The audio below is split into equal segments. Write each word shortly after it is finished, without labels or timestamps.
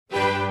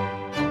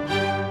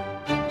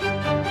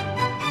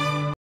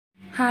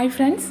Hi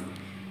friends,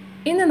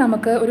 ഇന്ന്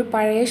നമുക്ക് ഒരു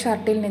പഴയ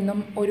ഷർട്ടിൽ നിന്നും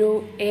ഒരു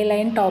എ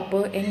ലൈൻ ടോപ്പ്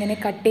എങ്ങനെ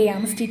കട്ട്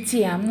ചെയ്യാം, സ്റ്റിച്ച്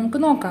ചെയ്യാം നമുക്ക്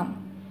നോക്കാം.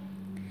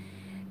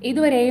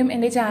 ഇതുവരെയും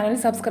എൻ്റെ ചാനൽ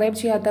സബ്സ്ക്രൈബ്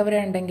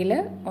ചെയ്യാത്തവരുണ്ടെങ്കിൽ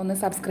ഒന്ന്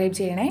സബ്സ്ക്രൈബ്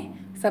ചെയ്യണേ.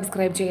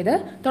 സബ്സ്ക്രൈബ് ചെയ്ത്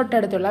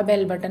തൊട്ടടുത്തുള്ള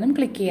ബെൽ ബട്ടണും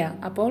ക്ലിക്ക്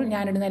ചെയ്യുക. അപ്പോൾ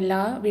ഞാനിടുന്ന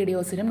എല്ലാ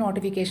വീഡിയോസിനും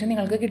നോട്ടിഫിക്കേഷൻ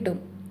നിങ്ങൾക്ക് കിട്ടും.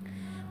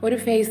 ഒരു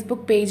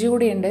ഫേസ്ബുക്ക് പേജ്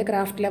കൂടിയുണ്ട്,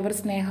 ക്രാഫ്റ്റ് ലവർ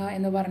സ്നേഹ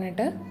എന്ന്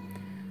പറഞ്ഞിട്ട്,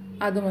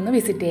 അതും ഒന്ന്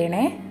വിസിറ്റ്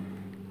ചെയ്യണേ.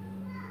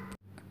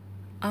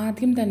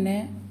 ആദ്യം തന്നെ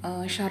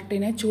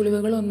ഷർട്ടിനെ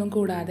ചുളിവുകളൊന്നും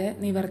കൂടാതെ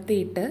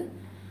നിവർത്തിയിട്ട്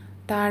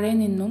താഴെ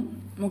നിന്നും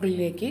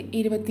മുകളിലേക്ക്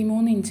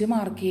 23 ഇഞ്ച്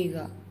മാർക്ക് ചെയ്യുക.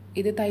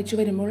 ഇത് തയ്ച്ചു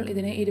വരുമ്പോൾ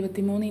ഇതിന്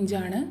 23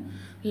 ഇഞ്ചാണ്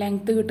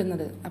ലെങ്ത്ത്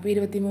കിട്ടുന്നത്. അപ്പോൾ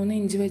 23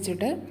 ഇഞ്ച്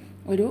വെച്ചിട്ട്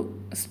ഒരു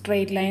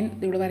സ്ട്രെയിറ്റ് ലൈൻ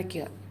ഇവിടെ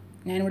വരയ്ക്കുക.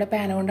 ഞാനിവിടെ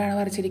പേന കൊണ്ടാണ്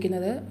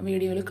വരച്ചിരിക്കുന്നത്,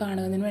 വീഡിയോയിൽ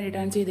കാണുന്നതിന്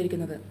വേണ്ടിയിട്ടാണ്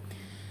ചെയ്തിരിക്കുന്നത്.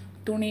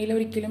 തുണിയിൽ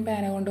ഒരിക്കലും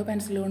പേന കൊണ്ടോ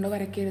പെൻസിൽ കൊണ്ടോ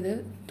വരയ്ക്കരുത്.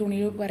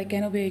 തുണിയിൽ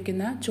വരയ്ക്കാൻ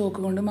ഉപയോഗിക്കുന്ന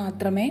ചോക്ക് കൊണ്ട്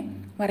മാത്രമേ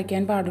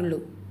വരയ്ക്കാൻ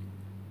പാടുള്ളൂ.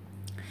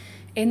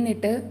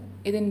 എന്നിട്ട്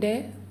ഇതിൻ്റെ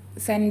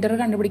സെൻറ്റർ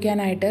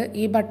കണ്ടുപിടിക്കാനായിട്ട്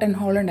ഈ ബട്ടൺ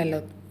ഹോൾ ഉണ്ടല്ലോ,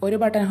 ഒരു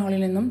ബട്ടൺ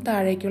ഹോളിൽ നിന്നും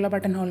താഴേക്കുള്ള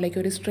ബട്ടൺ ഹോളിലേക്ക്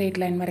ഒരു സ്ട്രെയിറ്റ്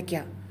ലൈൻ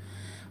വരയ്ക്കുക.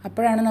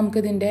 അപ്പോഴാണ്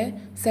നമുക്കിതിൻ്റെ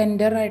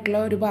സെൻറ്റർ ആയിട്ടുള്ള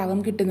ഒരു ഭാഗം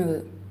കിട്ടുന്നത്.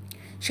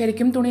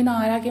 ശരിക്കും തുണി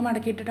 4 ആക്കി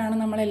മടക്കിയിട്ടിട്ടാണ്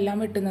നമ്മളെല്ലാം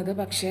വെട്ടുന്നത്.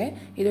 പക്ഷേ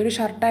ഇതൊരു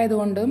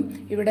ഷർട്ടായതുകൊണ്ടും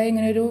ഇവിടെ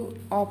ഇങ്ങനെയൊരു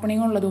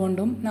ഓപ്പണിംഗ്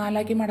ഉള്ളതുകൊണ്ടും 4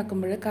 ആക്കി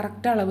മടക്കുമ്പോൾ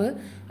കറക്റ്റ് അളവ്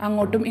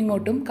അങ്ങോട്ടും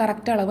ഇങ്ങോട്ടും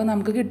കറക്റ്റ് അളവ്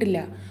നമുക്ക് കിട്ടില്ല.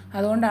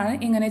 അതുകൊണ്ടാണ്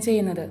ഇങ്ങനെ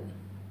ചെയ്യുന്നത്.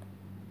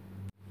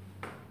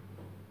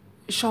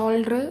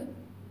 ഷോൾഡർ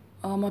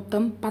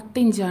മൊത്തം 10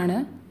 ഇഞ്ചാണ്.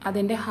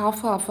 അതിൻ്റെ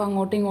ഹാഫ്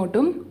അങ്ങോട്ടും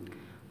ഇങ്ങോട്ടും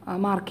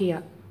മാർക്ക്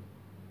ചെയ്യുക.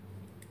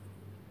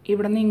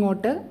 ഇവിടെ നിന്ന്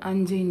ഇങ്ങോട്ട്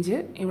 5 ഇഞ്ച്,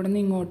 ഇവിടെ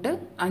നിന്ന് ഇങ്ങോട്ട്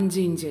 5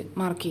 ഇഞ്ച്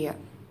മാർക്ക് ചെയ്യുക.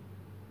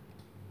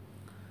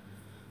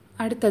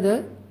 അടുത്തത്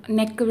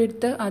നെക്ക്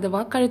വിഡ്ത്ത്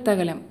അഥവാ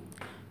കഴുത്തകലം.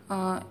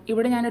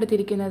 ഇവിടെ ഞാൻ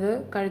എടുത്തിരിക്കുന്നത്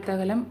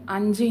കഴുത്തകലം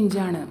 5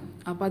 ഇഞ്ചാണ്.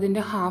 അപ്പോൾ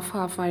അതിൻ്റെ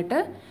ഹാഫായിട്ട്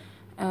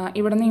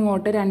ഇവിടെ നിന്ന്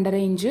ഇങ്ങോട്ട്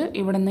 2.5 ഇഞ്ച്,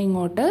 ഇവിടെ നിന്ന്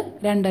ഇങ്ങോട്ട്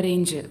 2.5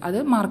 ഇഞ്ച് അത്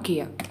മാർക്ക്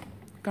ചെയ്യുക.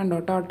 കണ്ടോ,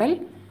 ടോട്ടൽ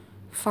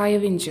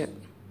 5 ഇഞ്ച്.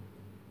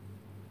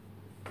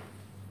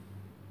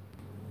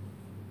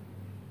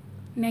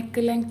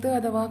 നെക്ക് ലെങ്ത്ത്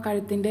അഥവാ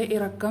കഴുത്തിൻ്റെ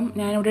ഇറക്കം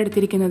ഞാനിവിടെ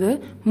എടുത്തിരിക്കുന്നത്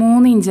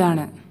 3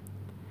 ഇഞ്ചാണ്.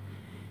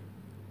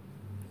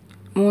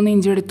 3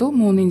 ഇഞ്ച്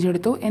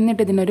എടുത്തു.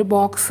 എന്നിട്ട് ഇതിനൊരു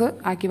ബോക്സ്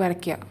ആക്കി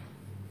വരയ്ക്കുക.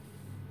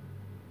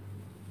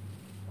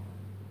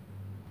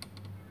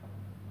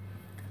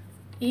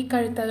 ഈ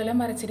കഴുത്തകലം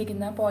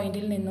വരച്ചിരിക്കുന്ന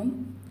പോയിന്റിൽ നിന്നും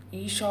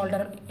ഈ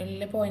ഷോൾഡർ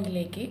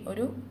പോയിന്റിലേക്ക്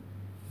ഒരു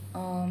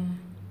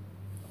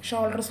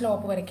ഷോൾഡർ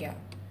സ്ലോപ്പ് വരയ്ക്കുക.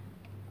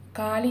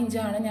 4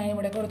 ഇഞ്ചാണ് ഞാൻ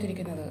ഇവിടെ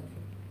കൊടുത്തിരിക്കുന്നത്.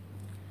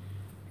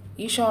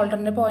 ഈ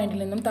ഷോൾഡറിൻ്റെ പോയിന്റിൽ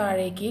നിന്നും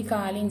താഴേക്ക്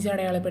 4 ഇഞ്ച്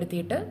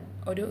അടയാളപ്പെടുത്തിയിട്ട്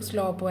ഒരു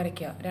സ്ലോപ്പ്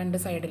വരയ്ക്കുക 2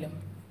 സൈഡിലും.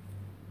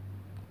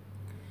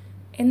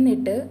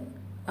 എന്നിട്ട്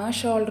ആ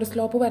ഷോൾഡർ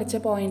സ്ലോപ്പ് വരച്ച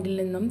പോയിന്റിൽ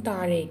നിന്നും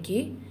താഴേക്ക്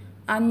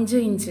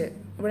 5 ഇഞ്ച്,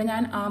 ഇവിടെ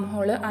ഞാൻ ആം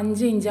ഹോള്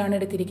 5 ഇഞ്ചാണ്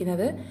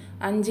എടുത്തിരിക്കുന്നത്,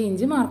 5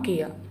 ഇഞ്ച് മാർക്ക്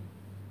ചെയ്യുക.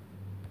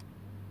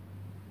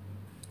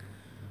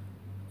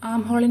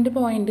 ആം ഹോളിൻ്റെ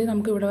പോയിന്റ്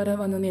നമുക്ക് ഇവിടെ വരെ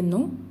വന്ന്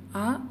നിന്നു.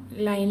 ആ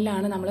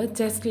ലൈനിലാണ് നമ്മൾ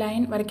ചെസ്റ്റ്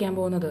ലൈൻ വരയ്ക്കാൻ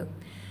പോകുന്നത്.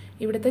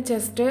 ഇവിടുത്തെ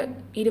ചെസ്റ്റ്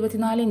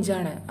 24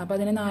 ഇഞ്ചാണ്. അപ്പോൾ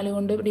അതിനെ 4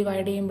 കൊണ്ട്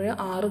ഡിവൈഡ് ചെയ്യുമ്പോൾ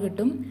 6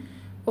 കിട്ടും.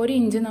 1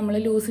 ഇഞ്ച് നമ്മൾ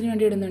ലൂസിന്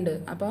വേണ്ടി ഇടുന്നുണ്ട്.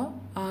 അപ്പോൾ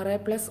 6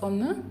 +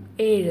 1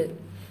 7.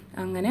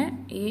 അങ്ങനെ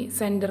ഈ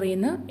സെൻറ്ററിൽ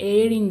നിന്ന്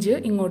 7 ഇഞ്ച്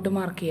ഇങ്ങോട്ട്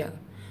മാർക്ക് ചെയ്യുക.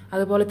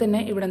 അതുപോലെ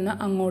തന്നെ ഇവിടെ നിന്ന്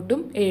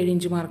അങ്ങോട്ടും 7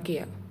 ഇഞ്ച് മാർക്ക്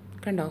ചെയ്യുക.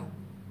 കണ്ടോ?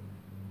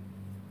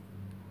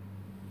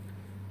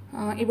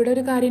 ഇവിടെ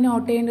ഒരു കാര്യം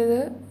നോട്ട് ചെയ്യേണ്ടത്,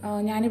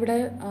 ഞാനിവിടെ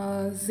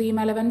സീം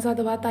അലവൻസ്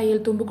അഥവാ തയ്യൽ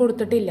തുമ്പ്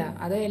കൊടുത്തിട്ടില്ല.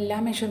 അത് എല്ലാ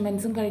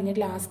മെഷർമെൻറ്റ്സും കഴിഞ്ഞ്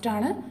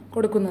ലാസ്റ്റാണ്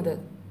കൊടുക്കുന്നത്.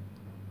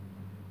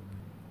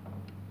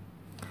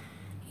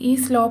 ഈ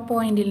സ്ലോപ്പ്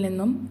പോയിന്റിൽ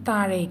നിന്നും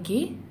താഴേക്ക്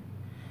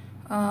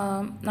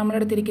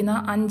നമ്മളെടുത്തിരിക്കുന്ന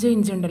 5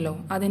 ഇഞ്ച് ഉണ്ടല്ലോ,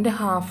 അതിൻ്റെ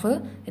ഹാഫ്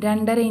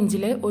 2.5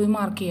 ഇഞ്ചിൽ ഒരു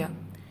മാർക്ക് ചെയ്യുക.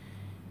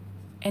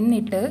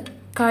 എന്നിട്ട്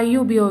കൈ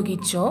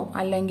ഉപയോഗിച്ചോ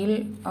അല്ലെങ്കിൽ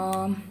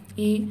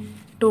ഈ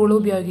ടൂൾ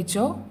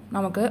ഉപയോഗിച്ചോ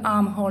നമുക്ക്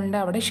ആം ഹോളിൻ്റെ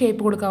അവിടെ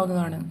ഷേപ്പ്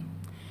കൊടുക്കാവുന്നതാണ്.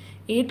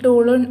 ഈ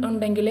ടൂൾ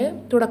ഉണ്ടെങ്കിൽ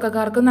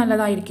തുടക്കക്കാർക്ക്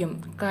നല്ലതായിരിക്കും.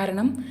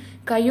 കാരണം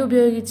കൈ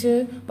ഉപയോഗിച്ച്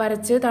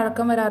വരച്ച്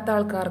തഴക്കം വരാത്ത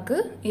ആൾക്കാർക്ക്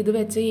ഇത്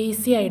വെച്ച്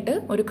ഈസി ആയിട്ട്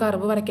ഒരു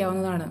കർവ്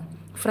വരയ്ക്കാവുന്നതാണ്.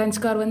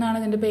 ഫ്രഞ്ച് കർവ് എന്നാണ്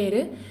ഇതിൻ്റെ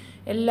പേര്.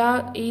 എല്ലാ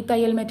ഈ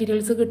തയ്യൽ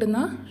മെറ്റീരിയൽസ് കിട്ടുന്ന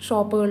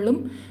ഷോപ്പുകളിലും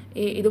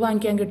ഇത്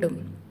വാങ്ങിക്കാൻ കിട്ടും.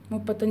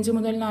 35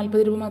 മുതൽ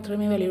 40 രൂപ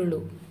മാത്രമേ വിലയുള്ളൂ.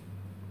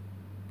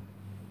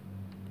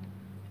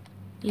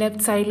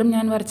 ലെഫ്റ്റ് സൈഡിലും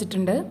ഞാൻ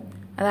വരച്ചിട്ടുണ്ട്.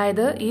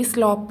 അതായത് ഈ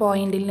സ്ലോപ്പ്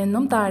പോയിന്റിൽ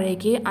നിന്നും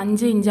താഴേക്ക്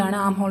 5 ഇഞ്ചാണ്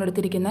ആം ഹോൾ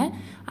എടുത്തിരിക്കുന്നത്.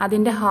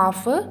 അതിൻ്റെ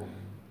ഹാഫ്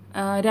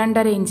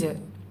 2.5 ഇഞ്ച്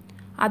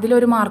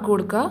അതിലൊരു മാർക്ക്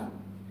കൊടുക്കുക.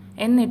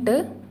 എന്നിട്ട്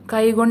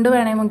കൈ കൊണ്ട്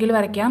വേണമെങ്കിൽ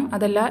വരയ്ക്കാം,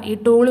 അതല്ല ഈ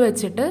ടൂൾ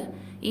വെച്ചിട്ട്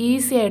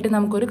ഈസി ആയിട്ട്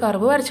നമുക്കൊരു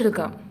കർവ്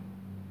വരച്ചെടുക്കാം.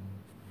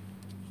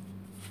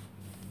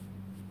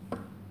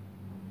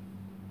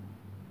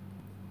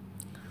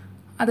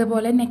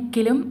 അതുപോലെ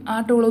നെക്കിലും ആ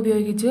ടൂൾ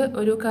ഉപയോഗിച്ച്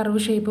ഒരു കർവ്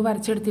ഷേപ്പ്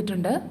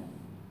വരച്ചെടുത്തിട്ടുണ്ട്.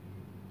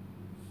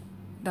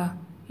 ദാ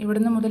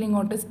ഇവിടുന്ന് മുതൽ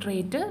ഇങ്ങോട്ട്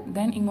സ്ട്രെയിറ്റ്,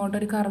 ദെൻ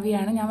ഇങ്ങോട്ടൊരു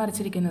കർവിയാണ് ഞാൻ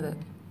വരച്ചിരിക്കുന്നത്.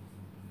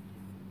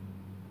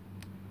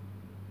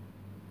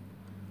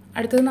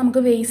 അടുത്തത്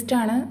നമുക്ക്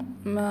വേസ്റ്റാണ്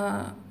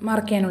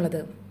മാർക്ക്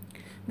ചെയ്യാനുള്ളത്.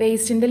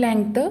 വേസ്റ്റിൻ്റെ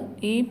ലെങ്ത്ത്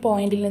ഈ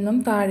പോയിന്റിൽ നിന്നും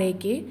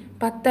താഴേക്ക്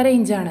 10.5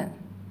 ഇഞ്ചാണ്.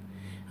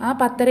 ആ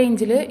 10.5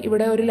 ഇഞ്ചിൽ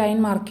ഇവിടെ ഒരു ലൈൻ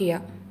മാർക്ക്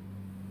ചെയ്യാം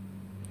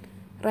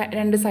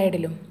രണ്ട്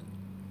സൈഡിലും.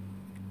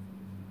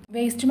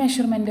 വേസ്റ്റ്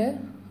മെഷർമെൻറ്റ്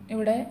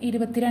ഇവിടെ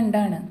 22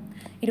 ആണ്.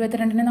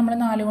 22നെ നമ്മൾ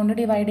 4 കൊണ്ട്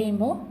ഡിവൈഡ്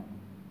ചെയ്യുമ്പോൾ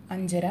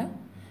 5.5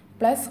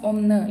 പ്ലസ്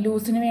 1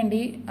 ലൂസിന്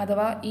വേണ്ടി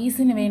അഥവാ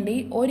ഈസിന് വേണ്ടി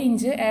 1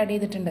 ഇഞ്ച് ആഡ്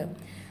ചെയ്തിട്ടുണ്ട്.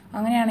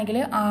 അങ്ങനെയാണെങ്കിൽ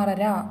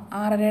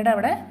 6.5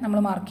 അവിടെ നമ്മൾ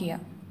മാർക്ക്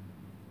ചെയ്യാം.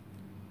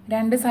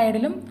 രണ്ട്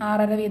സൈഡിലും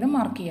 6.5 വീതം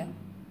മാർക്ക് ചെയ്യാം.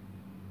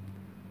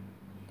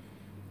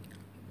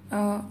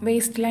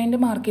 വേസ്റ്റ് ലൈൻ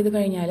മാർക്ക് ചെയ്ത്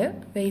കഴിഞ്ഞാൽ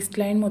വേസ്റ്റ്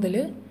ലൈൻ മുതൽ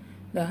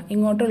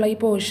ഇങ്ങോട്ടുള്ള ഈ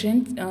പോർഷൻ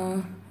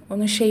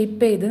ഒന്ന്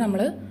ഷേപ്പ് ചെയ്ത്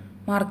നമ്മൾ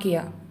മാർക്ക്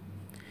ചെയ്യുക.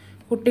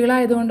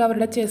 കുട്ടികളായതുകൊണ്ട്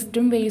അവരുടെ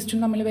ചെസ്റ്റും വേസ്റ്റും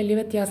തമ്മിൽ വലിയ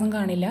വ്യത്യാസം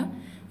കാണില്ല,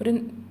 ഒരു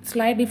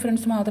സ്ലൈറ്റ്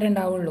ഡിഫറൻസ് മാത്രമേ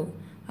ഉണ്ടാവുള്ളൂ.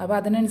 അപ്പോൾ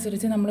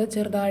അതിനനുസരിച്ച് നമ്മൾ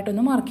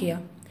ചെറുതായിട്ടൊന്ന് മാർക്ക്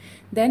ചെയ്യാം.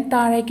 ദെൻ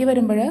താഴേക്ക്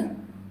വരുമ്പോൾ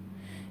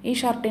ഈ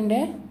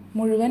ഷർട്ടിൻ്റെ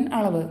മുഴുവൻ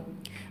അളവ്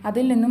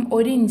അതിൽ നിന്നും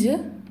 1 ഇഞ്ച്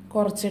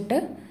കുറച്ചിട്ട്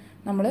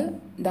നമ്മൾ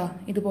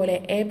ഇതുപോലെ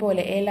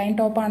എ ലൈൻ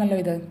ടോപ്പാണല്ലോ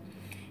ഇത്,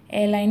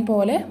 എ ലൈൻ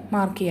പോലെ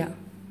മാർക്ക് ചെയ്യുക.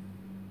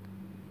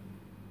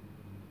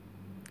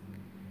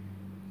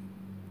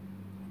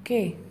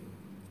 ഓക്കെ,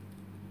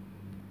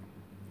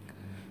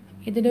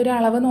 ഇതിൻ്റെ ഒരു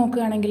അളവ്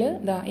നോക്കുകയാണെങ്കിൽ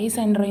ഈ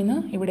സെൻറ്ററിൽ നിന്ന്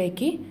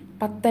ഇവിടേക്ക്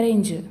 10.5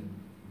 ഇഞ്ച്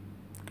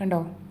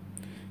കണ്ടോ.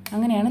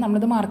 അങ്ങനെയാണ്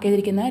നമ്മളിത് മാർക്ക്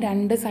ചെയ്തിരിക്കുന്നത്.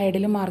 രണ്ട്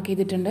സൈഡിലും മാർക്ക്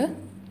ചെയ്തിട്ടുണ്ട്.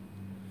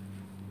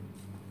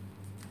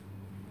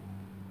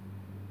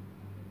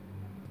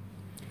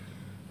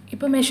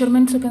 ഇപ്പോൾ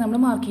മെഷർമെൻറ്റ്സ് ഒക്കെ നമ്മൾ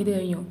മാർക്ക് ചെയ്ത്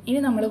കഴിഞ്ഞു. ഇനി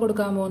നമ്മൾ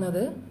കൊടുക്കാൻ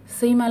പോകുന്നത്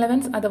സീം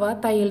അലവൻസ് അഥവാ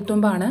തയ്യൽ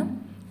തുമ്പാണ്.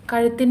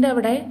 കഴുത്തിൻ്റെ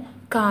അവിടെ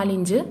 1/4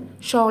 ഇഞ്ച്,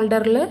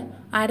 ഷോൾഡറിൽ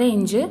 1/2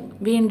 ഇഞ്ച്,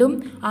 വീണ്ടും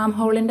ആം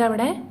ഹോളിൻ്റെ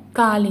അവിടെ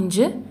 1/4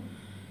 ഇഞ്ച്,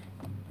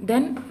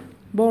 ദെൻ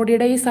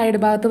ബോഡിയുടെ ഈ സൈഡ്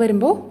ഭാഗത്ത്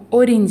വരുമ്പോൾ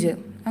 1 ഇഞ്ച്.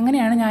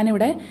 അങ്ങനെയാണ്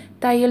ഞാനിവിടെ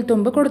തയ്യൽ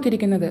തുമ്പ്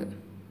കൊടുത്തിരിക്കുന്നത്.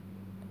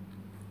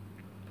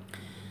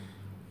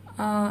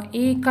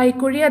 ഈ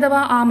കൈക്കുഴി അഥവാ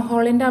ആം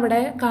ഹോളിൻ്റെ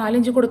അവിടെ 1/4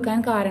 ഇഞ്ച് കൊടുക്കാൻ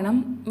കാരണം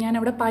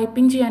ഞാനവിടെ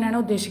പൈപ്പിംഗ് ചെയ്യാനാണ്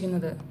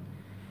ഉദ്ദേശിക്കുന്നത്.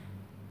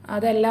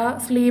 അതല്ല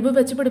സ്ലീവ്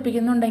വെച്ച്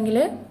പിടിപ്പിക്കുന്നുണ്ടെങ്കിൽ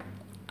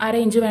 1/2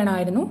 ഇഞ്ച്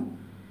വേണമായിരുന്നു.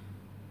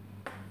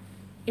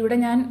 ഇവിടെ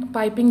ഞാൻ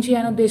പൈപ്പിംഗ്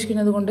ചെയ്യാൻ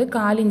ഉദ്ദേശിക്കുന്നത് കൊണ്ട്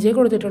 1/4 ഇഞ്ചേ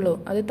കൊടുത്തിട്ടുള്ളൂ.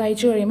 അത്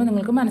തയ്ച്ചു കഴിയുമ്പോൾ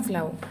നിങ്ങൾക്ക്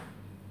മനസ്സിലാവും.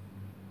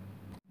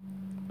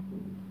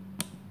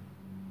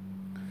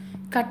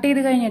 കട്ട്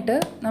ചെയ്ത് കഴിഞ്ഞിട്ട്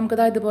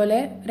നമുക്കിത് ഇതുപോലെ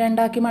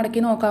രണ്ടാക്കി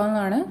മടക്കി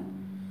നോക്കാവുന്നതാണ്.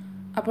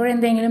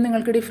 അപ്പോഴെന്തെങ്കിലും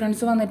നിങ്ങൾക്ക്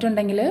ഡിഫറൻസ്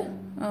വന്നിട്ടുണ്ടെങ്കിൽ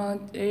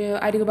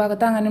അരികു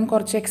ഭാഗത്ത് അങ്ങനെ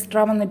കുറച്ച്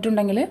എക്സ്ട്രാ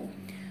വന്നിട്ടുണ്ടെങ്കിൽ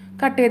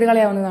കട്ട് ചെയ്ത്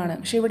കളയാവുന്നതാണ്.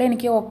 പക്ഷെ ഇവിടെ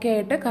എനിക്ക് ഓക്കെ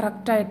ആയിട്ട്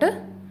കറക്റ്റായിട്ട്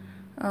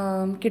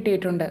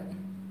കിട്ടിയിട്ടുണ്ട്.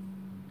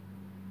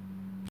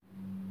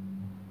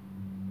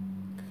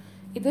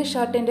 ഇത്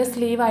ഷർട്ടിൻ്റെ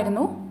സ്ലീവ്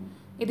ആയിരുന്നു.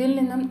 ഇതിൽ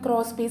നിന്നും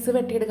ക്രോസ് പീസ്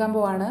വെട്ടിയെടുക്കാൻ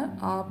പോവാണ്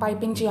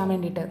പൈപ്പിംഗ് ചെയ്യാൻ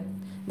വേണ്ടിയിട്ട്.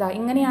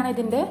 ഇങ്ങനെയാണ്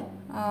ഇതിൻ്റെ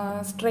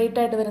സ്ട്രെയിറ്റ്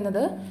ആയിട്ട്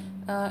വരുന്നത്.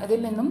 ഇതിൽ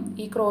നിന്നും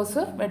ഈ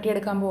ക്രോസ്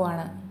വെട്ടിയെടുക്കാൻ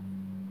പോവാണ്.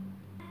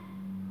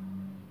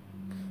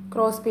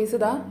 ക്രോസ് പീസ്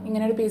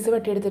ഇങ്ങനെ ഒരു പീസ്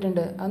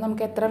വെട്ടിയെടുത്തിട്ടുണ്ട്. അത്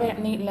നമുക്ക് എത്ര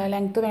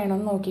ലെങ്ത്ത്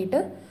വേണമെന്ന്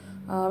നോക്കിയിട്ട്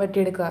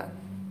വെട്ടിയെടുക്കുക.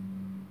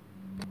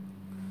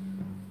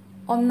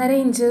 1.5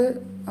 ഇഞ്ച്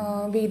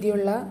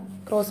വീതിയുള്ള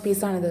ക്രോസ്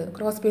പീസാണിത്.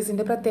 ക്രോസ്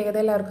പീസിൻ്റെ പ്രത്യേകത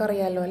എല്ലാവർക്കും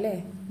അറിയാമല്ലോ അല്ലേ.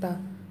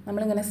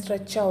 നമ്മളിങ്ങനെ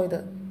സ്ട്രെച്ച് ആവും, ഇത്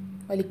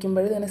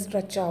വലിക്കുമ്പോൾ ഇതിങ്ങനെ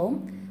സ്ട്രെച്ച് ആവും.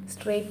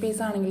 സ്ട്രെയിറ്റ്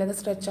പീസ് ആണെങ്കിൽ അത്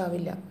സ്ട്രെച്ച്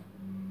ആവില്ല.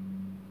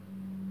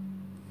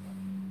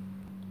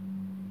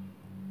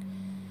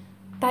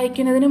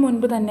 തയ്ക്കുന്നതിന്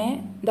മുൻപ് തന്നെ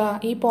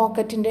ഈ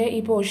പോക്കറ്റിൻ്റെ ഈ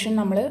പോർഷൻ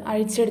നമ്മൾ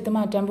അഴിച്ചെടുത്ത്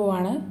മാറ്റാൻ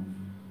പോവാണ്.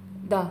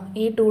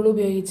 ഈ ടൂൾ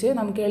ഉപയോഗിച്ച്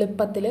നമുക്ക്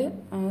എളുപ്പത്തിൽ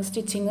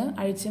സ്റ്റിച്ചിങ്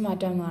അഴിച്ച്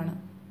മാറ്റാവുന്നതാണ്.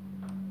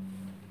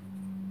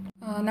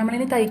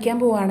 നമ്മളിനി തയ്ക്കാൻ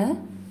പോവാണ്.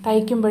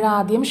 തയ്ക്കുമ്പോൾ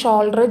ആദ്യം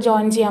ഷോൾഡർ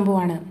ജോയിൻ ചെയ്യാൻ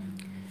പോവാണ്.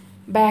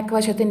 ബാക്ക്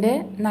വശത്തിൻ്റെ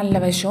നല്ല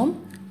വശവും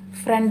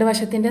ഫ്രണ്ട്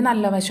വശത്തിൻ്റെ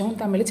നല്ല വശവും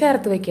തമ്മിൽ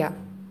ചേർത്ത് വയ്ക്കുക.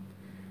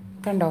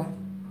 കണ്ടോ,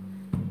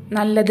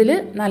 നല്ലതിൽ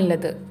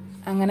നല്ലത്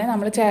അങ്ങനെ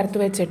നമ്മൾ ചേർത്ത്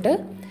വെച്ചിട്ട്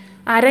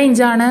 1/2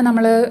 ഇഞ്ചാണ്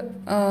നമ്മൾ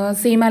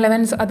സീം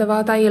അലവൻസ് അഥവാ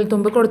തയ്യൽ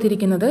തുമ്പ്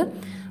കൊടുത്തിരിക്കുന്നത്.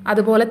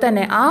 അതുപോലെ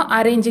തന്നെ ആ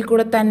 1/2 ഇഞ്ചിൽ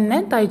കൂടെ തന്നെ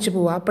തയ്ച്ചു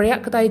പോവുക. അപ്പോഴേ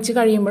തയ്ച്ച്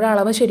കഴിയുമ്പോൾ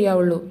അളവ്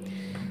ശരിയാവുള്ളൂ.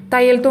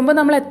 തയ്യൽ തുമ്പ്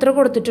നമ്മൾ എത്ര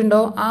കൊടുത്തിട്ടുണ്ടോ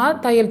ആ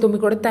തയ്യൽ തുമ്പിൽ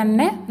കൂടെ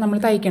തന്നെ നമ്മൾ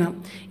തയ്ക്കണം.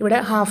 ഇവിടെ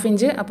 1/2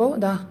 ഇഞ്ച്, അപ്പോൾ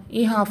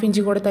ഈ 1/2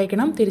 ഇഞ്ച് കൂടെ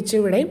തയ്ക്കണം. തിരിച്ച്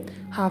ഇവിടെ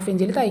 1/2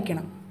 ഇഞ്ചിൽ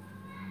തയ്ക്കണം.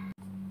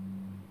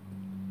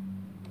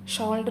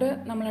 ഷോൾഡർ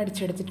നമ്മൾ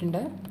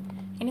അടിച്ചെടുത്തിട്ടുണ്ട്.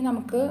 ഇനി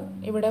നമുക്ക്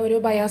ഇവിടെ ഒരു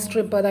ബയാ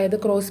സ്ട്രിപ്പ്, അതായത്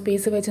ക്രോസ്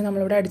പീസ് വെച്ച്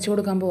നമ്മളിവിടെ അടിച്ചു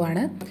കൊടുക്കാൻ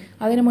പോവാണ്.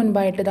 അതിന്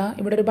മുൻപായിട്ട്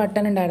ഇവിടെ ഒരു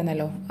ബട്ടൺ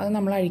ഉണ്ടായിരുന്നല്ലോ, അത്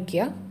നമ്മൾ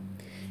അഴിക്കുക.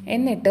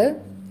 എന്നിട്ട്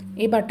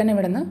ഈ ബട്ടൺ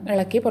ഇവിടെ നിന്ന്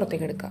ഇളക്കി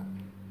പുറത്തേക്ക് എടുക്കുക.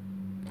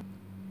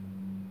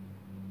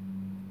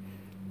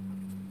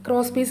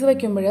 ക്രോസ് പീസ്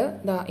വയ്ക്കുമ്പോൾ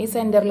ഈ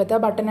സെൻറ്ററിലത്തെ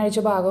ബട്ടൺ അഴിച്ച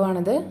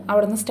ഭാഗമാണിത്.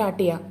 അവിടെ നിന്ന് സ്റ്റാർട്ട്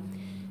ചെയ്യുക.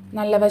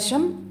 നല്ല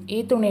വശം ഈ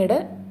തുണിയുടെ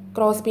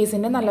ക്രോസ്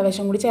പീസിൻ്റെ നല്ല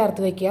വശം കൂടി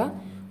ചേർത്ത് വയ്ക്കുക.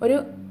 ഒരു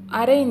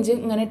 1/2 ഇഞ്ച്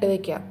ഇങ്ങനെ ഇട്ട്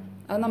വയ്ക്കുക.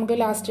 അത് നമുക്ക്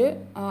ലാസ്റ്റ്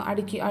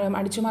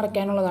അടിച്ചു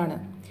മറയ്ക്കാനുള്ളതാണ്.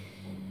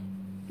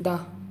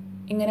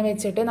 ഇങ്ങനെ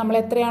വെച്ചിട്ട് നമ്മൾ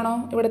എത്രയാണോ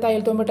ഇവിടെ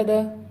തയ്യൽ തുമ്പിട്ടത്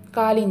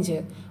 1/4 ഇഞ്ച്,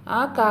 ആ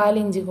 1/4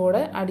 ഇഞ്ച്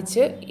കൂടെ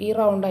അടിച്ച് ഈ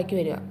റൗണ്ടാക്കി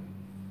വരിക.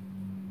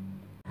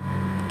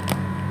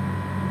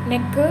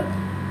 നെക്ക്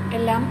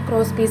എല്ലാം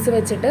ക്രോസ് പീസ്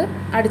വെച്ചിട്ട്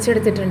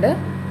അടിച്ചെടുത്തിട്ടുണ്ട്.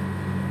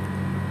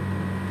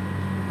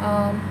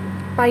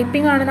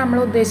 പൈപ്പിംഗ് ആണ് നമ്മൾ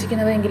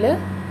ഉദ്ദേശിക്കുന്നതെങ്കിൽ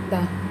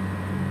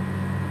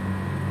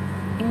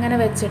ഇങ്ങനെ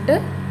വെച്ചിട്ട്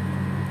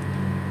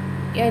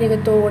ഈ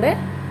അരികത്തോടെ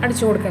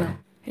അടിച്ചു കൊടുക്കണം.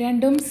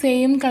 രണ്ടും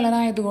സെയിം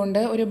കളറായതുകൊണ്ട്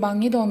ഒരു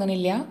ഭംഗി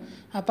തോന്നണില്ല.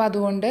 അപ്പോൾ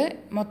അതുകൊണ്ട്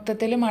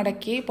മൊത്തത്തിൽ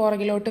മടക്കി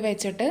പുറകിലോട്ട്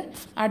വെച്ചിട്ട്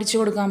അടിച്ചു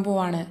കൊടുക്കാൻ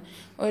പോവാണ്.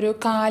 ഒരു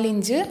 1/4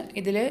 ഇഞ്ച്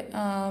ഇതിൽ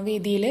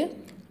വീതിയിൽ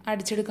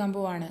അടിച്ചെടുക്കാൻ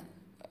പോവാണ്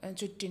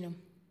ചുറ്റിനും.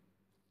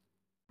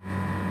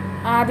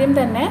 ആദ്യം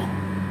തന്നെ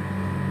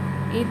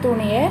ഈ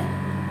തുണിയെ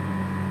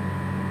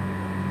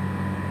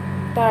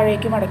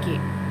താഴേക്ക് മടക്കി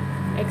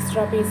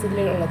എക്സ്ട്രാ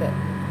പീസിലുള്ളത്.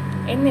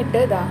 എന്നിട്ട്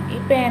ഇതാ ഈ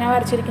പേന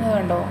വരച്ചിരിക്കുന്നത്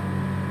കണ്ടോ,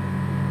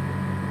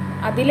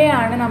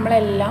 അതിലെയാണ്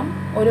നമ്മളെല്ലാം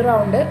ഒരു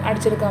റൗണ്ട്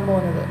അടിച്ചെടുക്കാൻ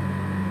പോകുന്നത്.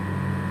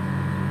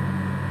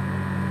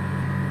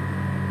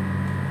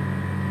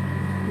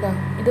 ഇതാ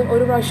ഇത്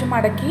ഒരു പ്രാവശ്യം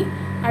മടക്കി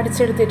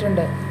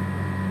അടിച്ചെടുത്തിട്ടുണ്ട്.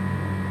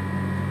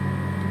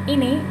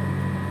 ഇനി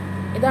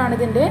ഇതാണ്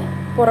ഇതിൻ്റെ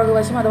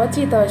പുറകുവശം അഥവാ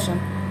ചീത്തവശം.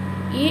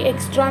 ഈ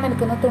എക്സ്ട്രാ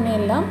നിൽക്കുന്ന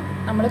തുണിയെല്ലാം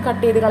നമ്മൾ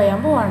കട്ട് ചെയ്ത് കളയാൻ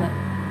പോവാണ്.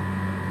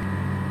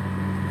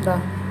 ഇതാ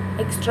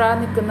എക്സ്ട്രാ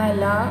നിൽക്കുന്ന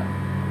എല്ലാ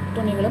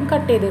തുണികളും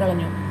കട്ട് ചെയ്ത്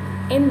കളഞ്ഞു.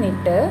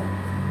 എന്നിട്ട്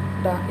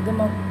ഇതാ ഇത്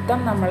മൊത്തം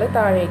നമ്മൾ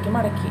താഴേക്ക്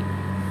മടക്കി.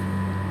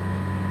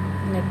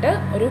 എന്നിട്ട്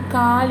ഒരു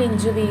 1/4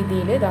 ഇഞ്ച്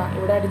വീതിയിൽ ഇതാ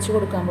ഇവിടെ അടിച്ചു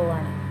കൊടുക്കാൻ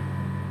പോവാണ്.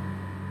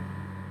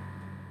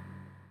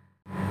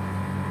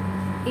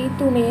 ഈ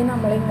തുണിയെ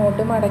നമ്മൾ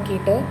ഇങ്ങോട്ട്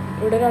മടക്കിയിട്ട്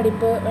ഇവിടെ ഒരു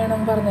അടിപ്പ്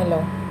വേണമെന്ന്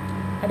പറഞ്ഞല്ലോ,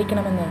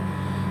 അടിക്കണമെന്ന്.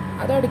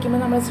 അത് അടിക്കുമ്പോൾ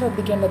നമ്മൾ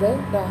ശ്രദ്ധിക്കേണ്ടത്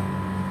ഇതാ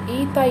ഈ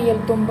തയ്യൽ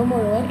തുമ്പ്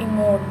മുഴുവൻ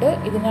ഇങ്ങോട്ട്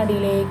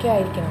ഇതിനടിയിലേക്ക്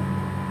ആയിരിക്കണം.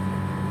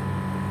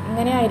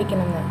 ഇങ്ങനെ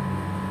ആയിരിക്കണം എന്ന്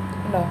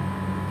ഉണ്ടോ.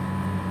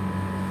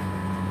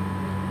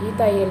 ഈ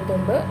തയ്യൽ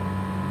തുമ്പ്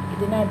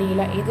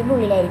ഇതിൻ്റെ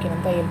ഉള്ളിലായിരിക്കണം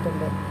തയ്യൽ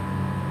തുമ്പ്.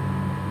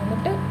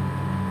 എന്നിട്ട്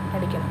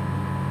അടിക്കണം.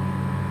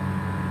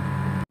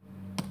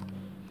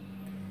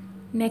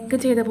 നെക്ക്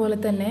ചെയ്ത പോലെ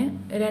തന്നെ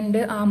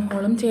 2 ആം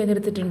ഹോളും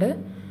ചെയ്തെടുത്തിട്ടുണ്ട്.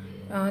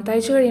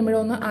 തയ്ച്ചു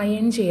കഴിയുമ്പോഴൊന്ന്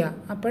അയൺ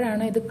ചെയ്യുക,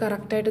 അപ്പോഴാണ് ഇത്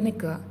കറക്റ്റായിട്ട്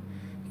നിൽക്കുക.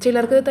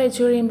 ചിലർക്ക്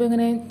തയ്ച്ചു കഴിയുമ്പോൾ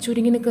ഇങ്ങനെ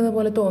ചുരുങ്ങി നിൽക്കുന്ന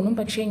പോലെ തോന്നും,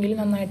 പക്ഷേ എങ്കിൽ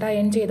നന്നായിട്ട്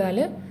അയൺ ചെയ്താൽ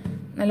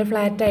നല്ല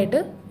ഫ്ലാറ്റായിട്ട്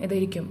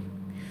ഇതിരിക്കും.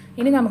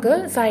 ഇനി നമുക്ക്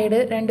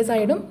 2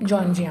 സൈഡും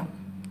ജോയിൻ ചെയ്യാം.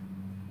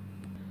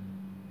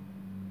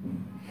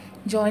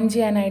 ജോയിൻ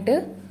ചെയ്യാനായിട്ട്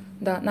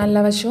ഇതാ നല്ല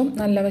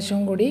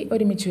വശവും കൂടി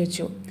ഒരുമിച്ച്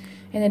വെച്ചു.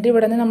 എന്നിട്ട്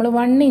ഇവിടെ നിന്ന് നമ്മൾ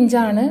 1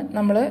 ഇഞ്ചാണ്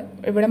നമ്മൾ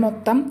ഇവിടെ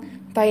മൊത്തം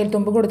തയ്യൽ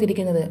തുമ്പ്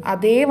കൊടുത്തിരിക്കുന്നത്.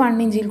 അതേ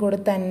 1 ഇഞ്ചിൽ കൂടെ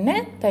തന്നെ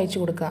തയ്ച്ചു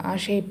കൊടുക്കുക, ആ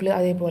ഷേപ്പിൽ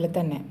അതേപോലെ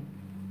തന്നെ.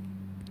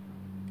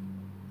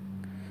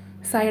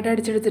 സൈഡ്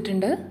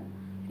അടിച്ചെടുത്തിട്ടുണ്ട്.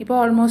 ഇപ്പോൾ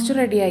ഓൾമോസ്റ്റ്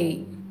റെഡിയായി.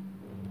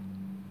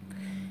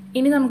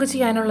 ഇനി നമുക്ക്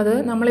ചെയ്യാനുള്ളത്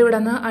നമ്മളിവിടെ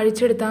നിന്ന്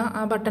അഴിച്ചെടുത്ത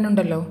ആ ബട്ടൺ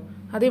ഉണ്ടല്ലോ,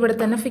 അത് ഇവിടെ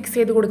തന്നെ ഫിക്സ്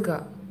ചെയ്ത് കൊടുക്കുക.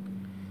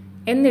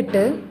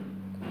 എന്നിട്ട്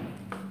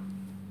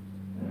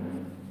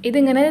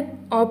ഇതിങ്ങനെ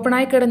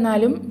ഓപ്പണായി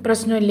കിടന്നാലും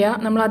പ്രശ്നമില്ല.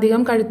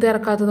 നമ്മളധികം കഴുത്ത്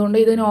ഇറക്കാത്തതുകൊണ്ട്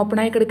ഇതിന്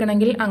ഓപ്പണായി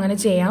കിടക്കണമെങ്കിൽ അങ്ങനെ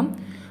ചെയ്യാം.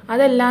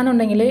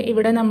 അതല്ലാന്നുണ്ടെങ്കിൽ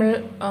ഇവിടെ നമ്മൾ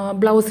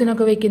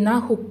ബ്ലൗസിനൊക്കെ വയ്ക്കുന്ന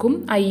ഹുക്കും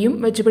ഐയും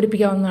വെച്ച്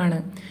പിടിപ്പിക്കാവുന്നതാണ്.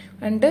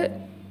 എന്നിട്ട്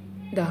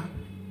ഇതാ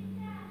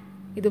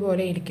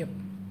ഇതുപോലെ ഇരിക്കും.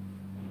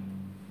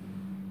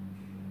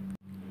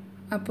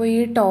 അപ്പോൾ ഈ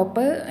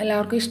ടോപ്പ്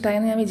എല്ലാവർക്കും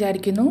ഇഷ്ടമായെന്ന് ഞാൻ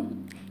വിചാരിക്കുന്നു.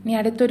 ഇനി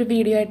അടുത്തൊരു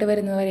വീഡിയോ ആയിട്ട്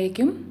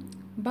വരുന്നവരേക്കും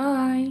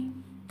ബൈ.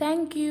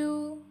 Thank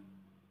you.